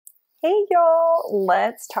Hey y'all,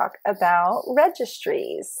 let's talk about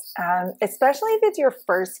registries. Especially if it's your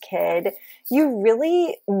first kid, you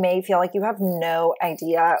really may feel like you have no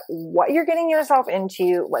idea what you're getting yourself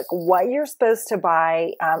into, like what you're supposed to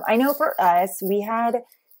buy. I know for us, we had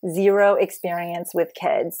zero experience with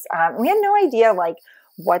kids. We had no idea like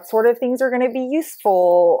what sort of things are going to be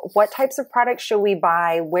useful, what types of products should we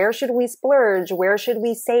buy, where should we splurge, where should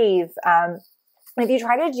we save. If you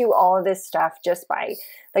try to do all of this stuff just by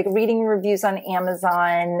like reading reviews on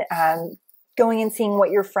Amazon, going and seeing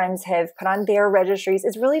what your friends have put on their registries,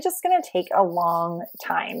 it's really just going to take a long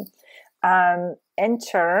time.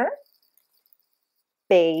 Enter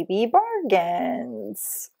baby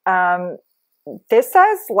bargains. This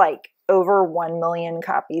says like over 1 million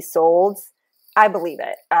copies sold. I believe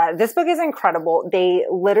it. This book is incredible. They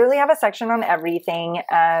literally have a section on everything.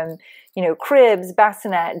 Cribs,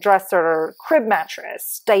 bassinet, dresser, crib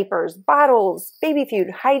mattress, diapers, bottles, baby food,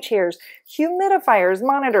 high chairs, humidifiers,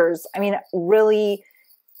 monitors. I mean, really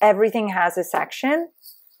everything has a section.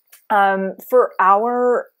 For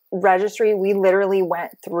our registry, we literally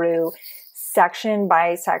went through section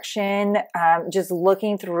by section, just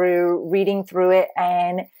looking through, reading through it,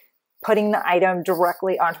 and putting the item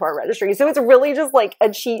directly onto our registry. So it's really just like a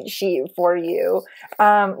cheat sheet for you.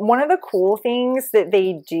 One of the cool things that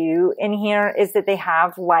they do in here is that they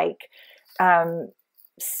have like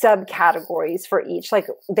subcategories for each. Like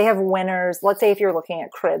they have winners. Let's say if you're looking at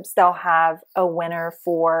cribs, they'll have a winner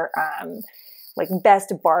for like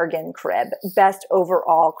best bargain crib, best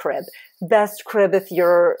overall crib, best crib if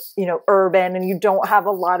you're, urban and you don't have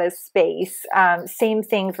a lot of space. Same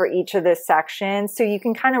thing for each of the sections. So you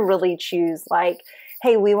can kind of really choose like,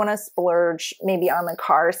 hey, we want to splurge maybe on the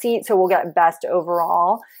car seat. So we'll get best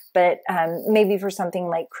overall. But maybe for something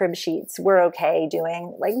like crib sheets, we're okay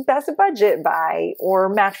doing like best budget buy, or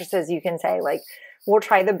mattresses. You can say like, we'll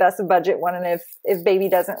try the best budget one. And if baby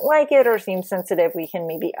doesn't like it or seems sensitive, we can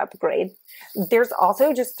maybe upgrade. There's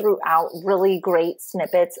also just throughout really great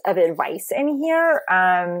snippets of advice in here.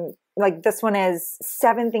 Like this one is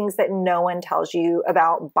 7 things that no one tells you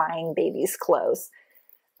about buying baby's clothes.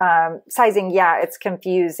 Sizing, yeah, it's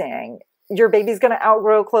confusing. Your baby's going to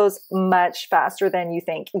outgrow clothes much faster than you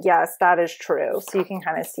think. Yes, that is true. So you can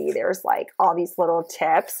kind of see there's like all these little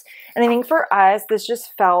tips. And I think for us, this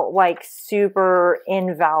just felt like super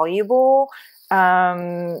invaluable.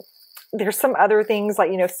 There's some other things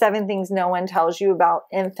like, 7 things no one tells you about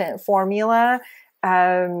infant formula.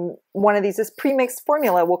 One of these is premixed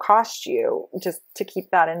formula will cost you, just to keep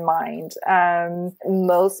that in mind.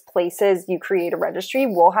 Most places you create a registry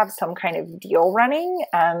will have some kind of deal running.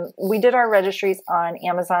 We did our registries on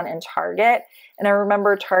Amazon and Target. And I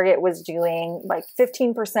remember Target was doing like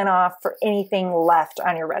 15% off for anything left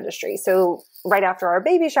on your registry. So right after our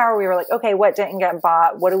baby shower, we were like, okay, what didn't get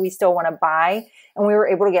bought? What do we still want to buy? And we were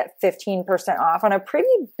able to get 15% off on a pretty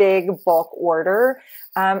big bulk order.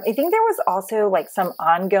 I think there was also like some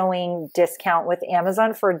ongoing discount with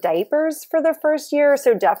Amazon for diapers for the first year.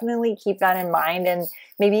 So definitely keep that in mind and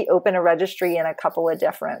maybe open a registry in a couple of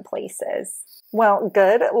different places. Well,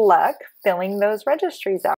 good luck filling those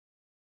registries out.